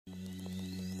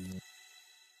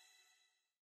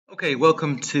Okay,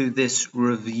 welcome to this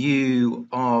review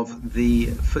of the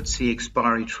FTSE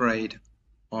expiry trade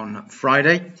on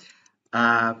Friday.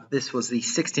 This was the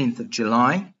 16th of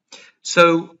July.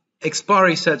 So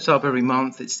expiry sets up every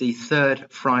month. It's the third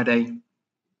Friday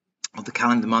of the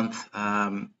calendar month,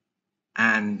 and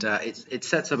it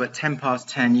sets up at 10 past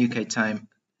 10 UK time.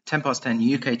 10 past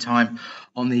 10 UK time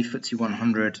on the FTSE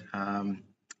 100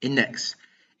 index.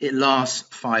 It lasts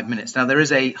 5 minutes. Now, there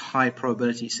is a high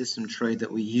probability system trade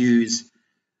that we use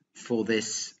for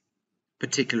this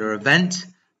particular event,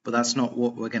 but that's not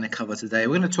what we're going to cover today.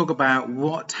 We're going to talk about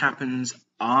what happens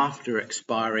after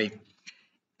expiry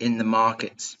in the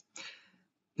markets.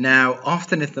 Now,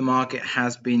 often if the market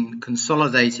has been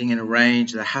consolidating in a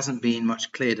range, there hasn't been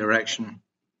much clear direction.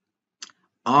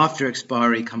 After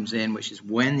expiry comes in, which is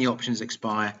when the options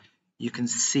expire, you can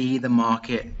see the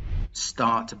market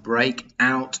start to break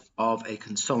out of a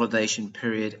consolidation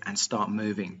period and start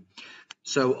moving.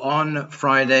 So on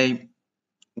Friday,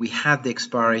 we had the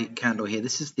expiry candle here.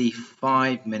 This is the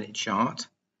 5-minute chart,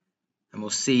 and we'll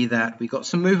see that we got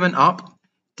some movement up.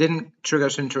 Didn't trigger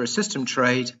us into a system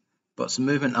trade, but some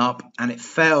movement up, and it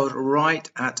failed right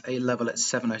at a level at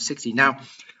 7060. Now,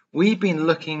 we've been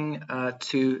looking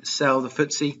to sell the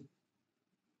FTSE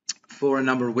for a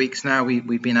number of weeks now.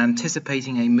 We've been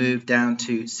anticipating a move down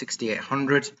to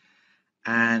 6800,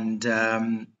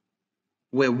 and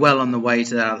we're well on the way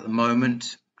to that at the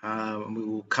moment. And we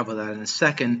will cover that in a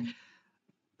second.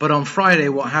 But on Friday,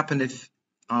 what happened,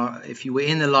 if you were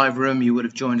in the live room, you would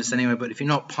have joined us anyway. But if you're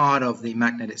not part of the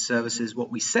Magnetic Services, what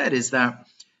we said is that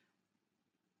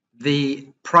the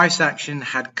price action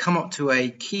had come up to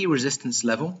a key resistance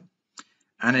level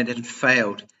and it had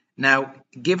failed. Now,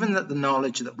 given that the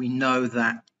knowledge that we know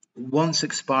that once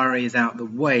expiry is out the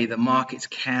way, the markets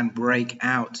can break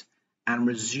out and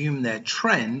resume their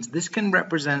trend, this can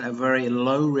represent a very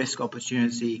low risk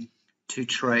opportunity to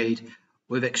trade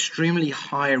with extremely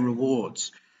high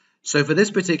rewards. So for this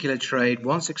particular trade,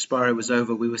 once expiry was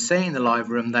over, we were saying in the live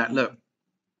room that, look,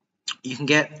 you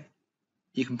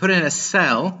can put in a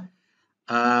sell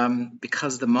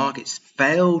because the markets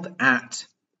failed at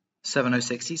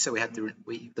 7060. So we had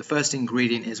the first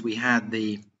ingredient is we had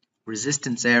the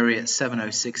resistance area at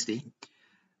 7060.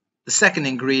 The second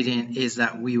ingredient is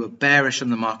that we were bearish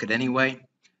on the market anyway.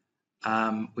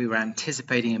 We were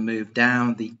anticipating a move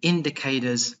down. The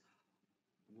indicators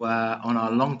were on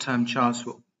our long-term charts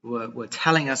were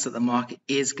telling us that the market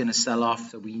is going to sell off.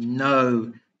 So we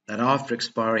know that after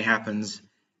expiry happens,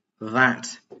 that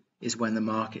is when the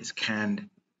markets can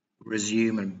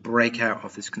resume and break out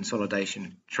of this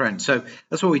consolidation trend. So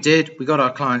that's what we did. We got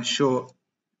our clients short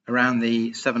around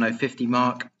the 7050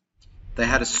 mark. They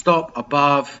had a stop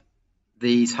above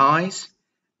these highs,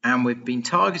 and we've been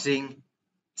targeting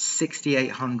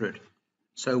 6800.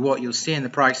 So what you'll see in the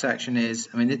price action is,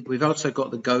 we've also got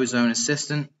the go zone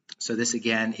assistant. So this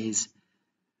again is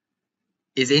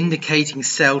indicating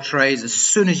sell trades. As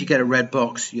soon as you get a red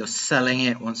box, you're selling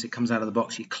it. Once it comes out of the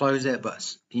box, you close it.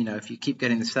 But if you keep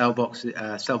getting the sell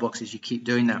boxes, you keep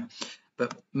doing that.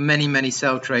 But many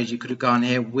sell trades you could have gone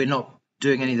here. We're not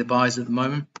doing any of the buys at the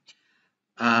moment,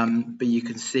 but you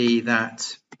can see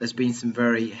that there's been some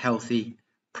very healthy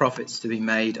profits to be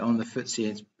made on the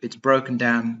FTSE. It's broken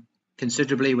down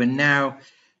considerably. We're now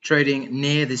trading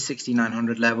near the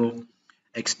 6900 level,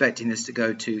 expecting this to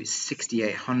go to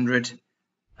 6800.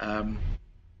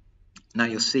 Now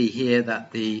you'll see here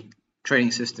that the trading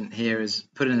assistant here has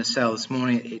put in a sell this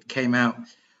morning. It came out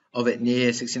of it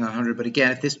near 6900, but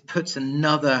again, if this puts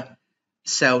another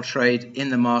sell trade in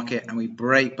the market and we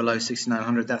break below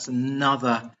 6900, that's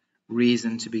another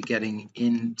reason to be getting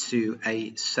into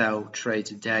a sell trade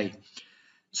today.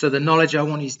 So the knowledge I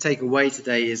want you to take away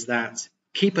today is that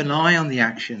keep an eye on the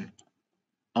action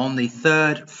on the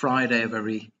third Friday of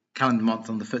every calendar month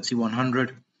on the FTSE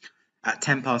 100 at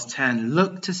 10 past 10.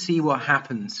 Look to see what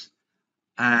happens,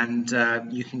 and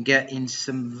you can get in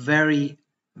some very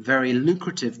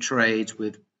lucrative trades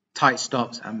with tight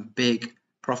stops and big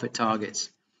profit targets.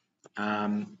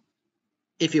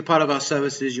 If you're part of our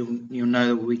services, you'll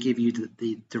know that we give you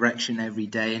the direction every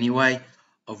day anyway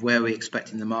of where we're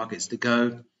expecting the markets to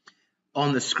go.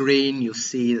 On the screen, you'll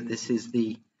see that this is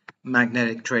the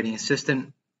Magnetic Trading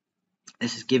Assistant.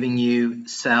 This is giving you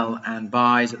sell and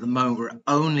buys. At the moment, we're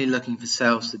only looking for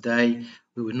sells today.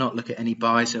 We would not look at any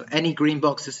buys. So any green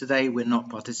boxes today, we're not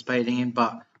participating in,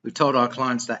 but we've told our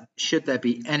clients that should there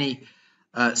be any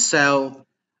sell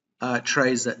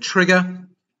trades that trigger,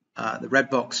 the red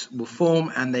box will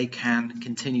form and they can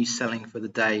continue selling for the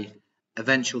day.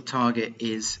 Eventual target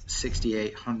is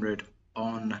 6800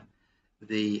 on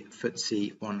the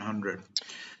FTSE 100.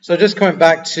 So just coming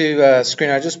back to screen,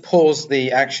 I just paused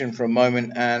the action for a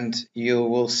moment, and you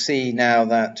will see now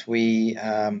that we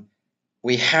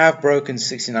have broken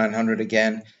 6,900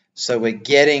 again. So we're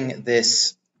getting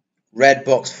this red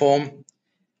box form,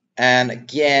 and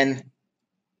again,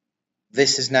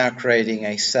 this is now creating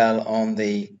a sell on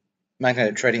the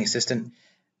magnetic trading assistant.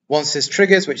 Once this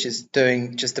triggers, which is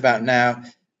doing just about now,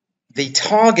 the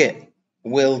target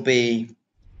will be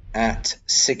at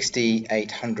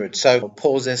 6,800. So we'll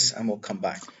pause this and we'll come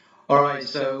back. All right,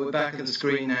 so we're back at the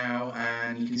screen now,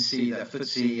 and you can see that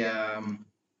FTSE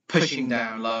pushing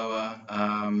down lower.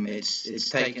 It's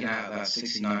taken out that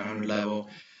 6,900 level,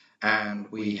 and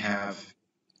we have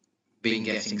been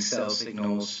getting sell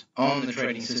signals on the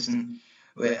trading system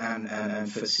and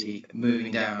FTSE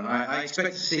moving down. I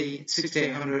expect to see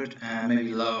 6,800 and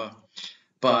maybe lower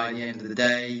by the end of the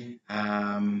day,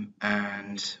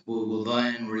 and we'll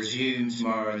then resume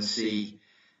tomorrow and see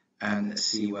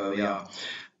where we are.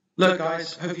 Look,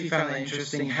 guys, hope you found that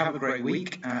interesting. Have a great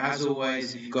week. As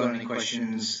always, if you've got any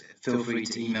questions, feel free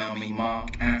to email me,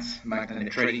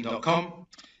 mark@magnetictrading.com,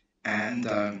 and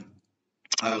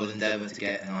I will endeavour to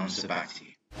get an answer back to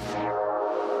you.